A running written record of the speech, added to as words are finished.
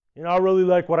I really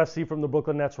like what I see from the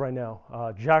Brooklyn Nets right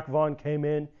now. Jack Vaughn came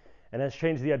in and has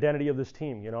changed the identity of this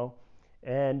team.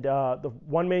 And the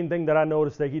one main thing that I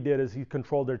noticed that he did is he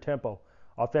controlled their tempo.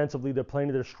 Offensively, they're playing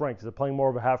to their strengths. They're playing more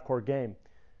of a half-court game.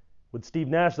 With Steve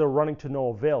Nash, they're running to no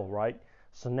avail, right?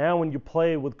 So now when you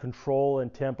play with control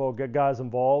and tempo, get guys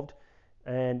involved,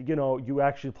 and you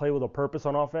actually play with a purpose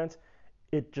on offense,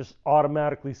 it just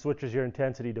automatically switches your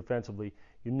intensity defensively.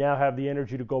 You now have the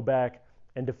energy to go back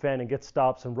and defend and get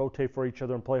stops and rotate for each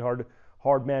other and play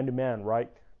hard man to man, right?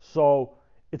 So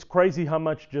it's crazy how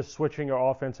much just switching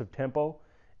your offensive tempo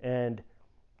and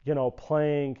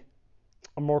playing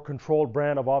a more controlled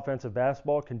brand of offensive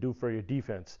basketball can do for your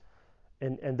defense.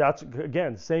 And that's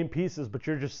again same pieces, but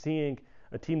you're just seeing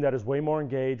a team that is way more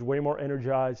engaged, way more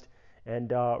energized,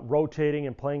 and rotating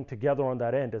and playing together on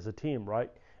that end as a team,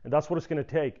 right? And that's what it's going to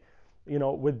take.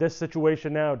 With this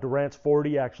situation now, Durant's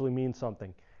 40 actually means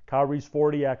something. Kyrie's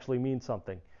 40 actually means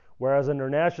something. Whereas in their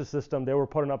Nash's system, they were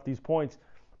putting up these points,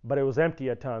 but it was empty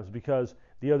at times because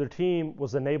the other team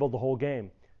was enabled the whole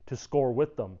game to score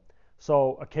with them.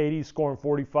 So a KD scoring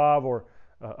 45 or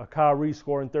a Kyrie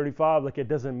scoring 35, like it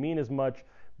doesn't mean as much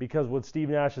because with Steve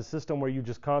Nash's system where you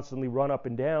just constantly run up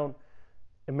and down,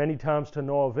 and many times to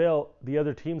no avail, the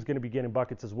other team's going to be getting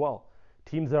buckets as well.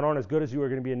 Teams that aren't as good as you are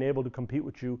going to be enabled to compete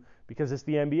with you because it's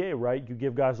the NBA, right? You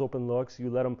give guys open looks, you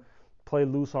let them play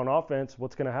loose on offense.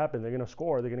 What's going to happen? They're going to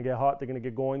score. They're going to get hot. They're going to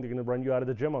get going. They're going to run you out of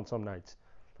the gym on some nights.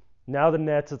 Now the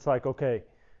Nets, it's like, okay,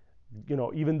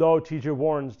 even though TJ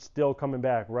Warren's still coming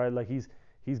back, right? Like he's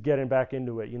getting back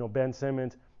into it. Ben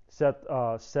Simmons, Seth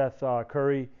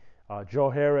Curry, Joe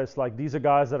Harris, like these are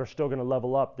guys that are still going to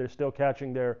level up. They're still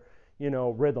catching their,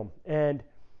 rhythm. And,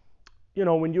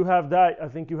 when you have that, I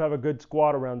think you have a good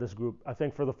squad around this group. I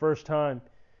think for the first time,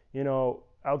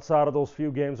 outside of those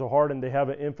few games of Harden, they have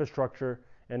an infrastructure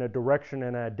and a direction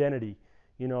and an identity.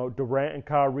 Durant and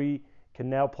Kyrie can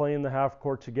now play in the half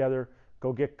court together,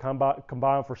 go get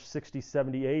combined for 60,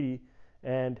 70, 80,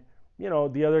 and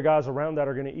the other guys around that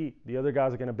are going to eat. The other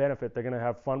guys are going to benefit. They're going to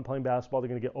have fun playing basketball. They're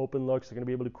going to get open looks. They're going to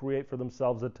be able to create for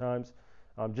themselves at times,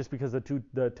 just because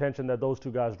the attention that those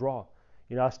two guys draw.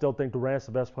 I still think Durant's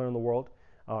the best player in the world.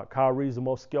 Kyrie's the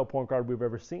most skilled point guard we've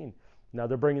ever seen. Now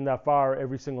they're bringing that fire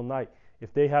every single night.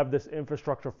 If they have this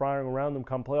infrastructure firing around them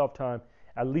come playoff time,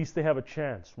 at least they have a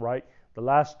chance, right? The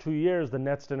last 2 years, the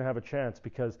Nets didn't have a chance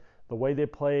because the way they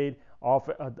played,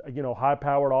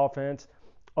 high-powered offense,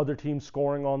 other teams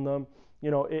scoring on them,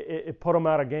 it put them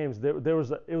out of games. It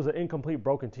was an incomplete,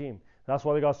 broken team. That's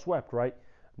why they got swept, right?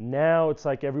 Now it's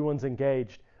like everyone's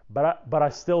engaged. But I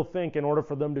still think in order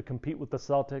for them to compete with the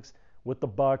Celtics, with the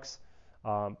Bucks,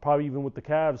 probably even with the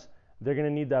Cavs, they're going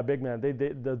to need that big man, that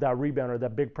rebounder,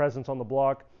 that big presence on the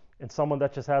block, and someone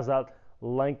that just has that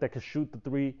length that can shoot the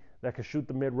three, that can shoot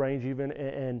the mid-range even,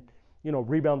 and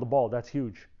rebound the ball. That's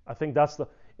huge. I think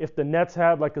if the Nets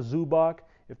had like a Zubac,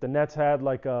 if the Nets had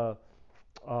like a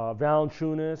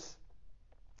Valanciunas,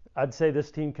 I'd say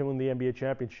this team can win the NBA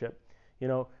championship.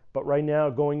 But right now,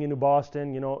 going into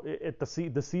Boston,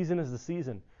 the season is the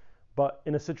season. But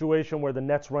in a situation where the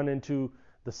Nets run into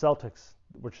the Celtics,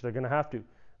 which they're going to have to,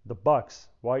 the Bucks,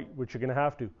 right, which you're going to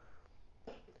have to,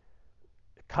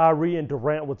 Kyrie and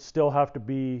Durant would still have to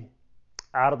be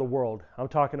out of the world. I'm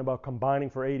talking about combining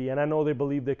for 80. And I know they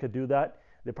believe they could do that.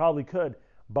 They probably could.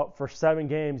 But for 7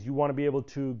 games, you want to be able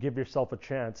to give yourself a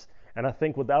chance. And I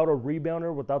think without a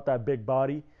rebounder, without that big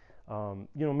body,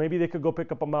 maybe they could go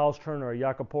pick up a Miles Turner or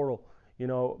Jakob Poeltl,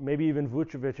 maybe even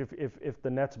Vucevic if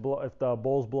the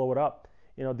Bulls blow it up.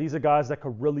 These are guys that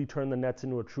could really turn the Nets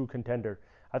into a true contender.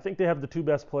 I think they have the 2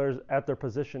 best players at their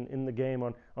position in the game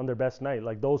on their best night.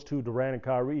 Like those 2, Durant and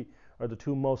Kyrie, are the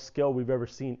 2 most skilled we've ever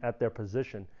seen at their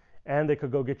position. And they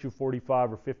could go get you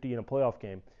 45 or 50 in a playoff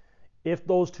game. If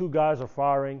those 2 guys are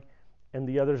firing and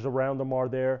the others around them are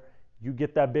there, you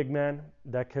get that big man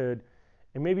that could,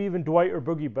 and maybe even Dwight or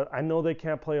Boogie, but I know they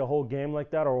can't play a whole game like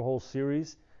that or a whole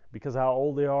series because of how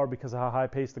old they are, because of how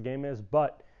high-paced the game is,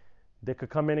 but they could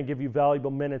come in and give you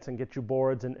valuable minutes and get you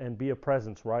boards and be a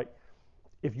presence, right?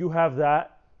 If you have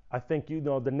that, I think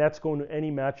the Nets going to any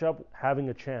matchup having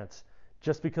a chance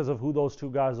just because of who those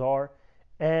 2 guys are,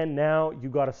 and now you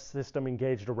got a system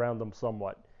engaged around them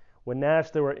somewhat. When Nash,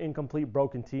 they were an incomplete,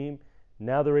 broken team.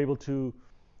 Now they're able to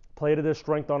play to their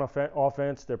strength on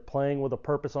offense. They're playing with a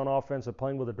purpose on offense. They're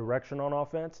playing with a direction on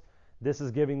offense. This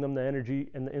is giving them the energy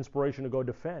and the inspiration to go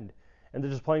defend. And they're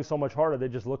just playing so much harder. They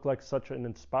just look like such an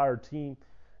inspired team.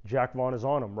 Jack Vaughn is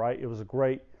on them, right? It was a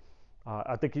great.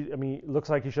 I think it looks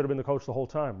like he should have been the coach the whole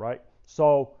time, right?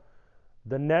 So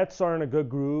the Nets are in a good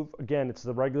groove. Again, it's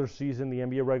the regular season, the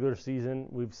NBA regular season.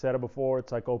 We've said it before.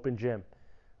 It's like open gym,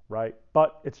 right?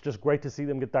 But it's just great to see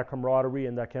them get that camaraderie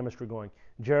and that chemistry going.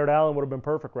 Jared Allen would have been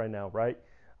perfect right now, right?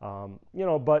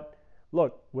 But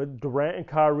look, with Durant and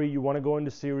Kyrie, you want to go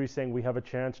into series saying we have a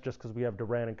chance just because we have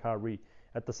Durant and Kyrie.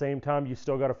 At the same time, you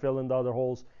still got to fill in the other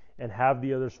holes and have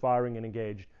the others firing and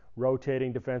engaged,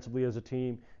 rotating defensively as a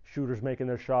team, shooters making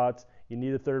their shots. You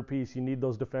need a third piece. You need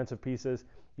those defensive pieces.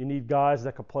 You need guys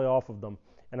that can play off of them.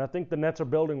 And I think the Nets are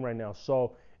building right now.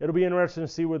 So it'll be interesting to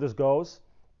see where this goes.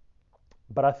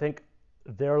 But I think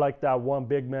they're like that one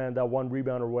big man, that one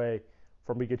rebounder away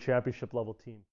from being a championship level team.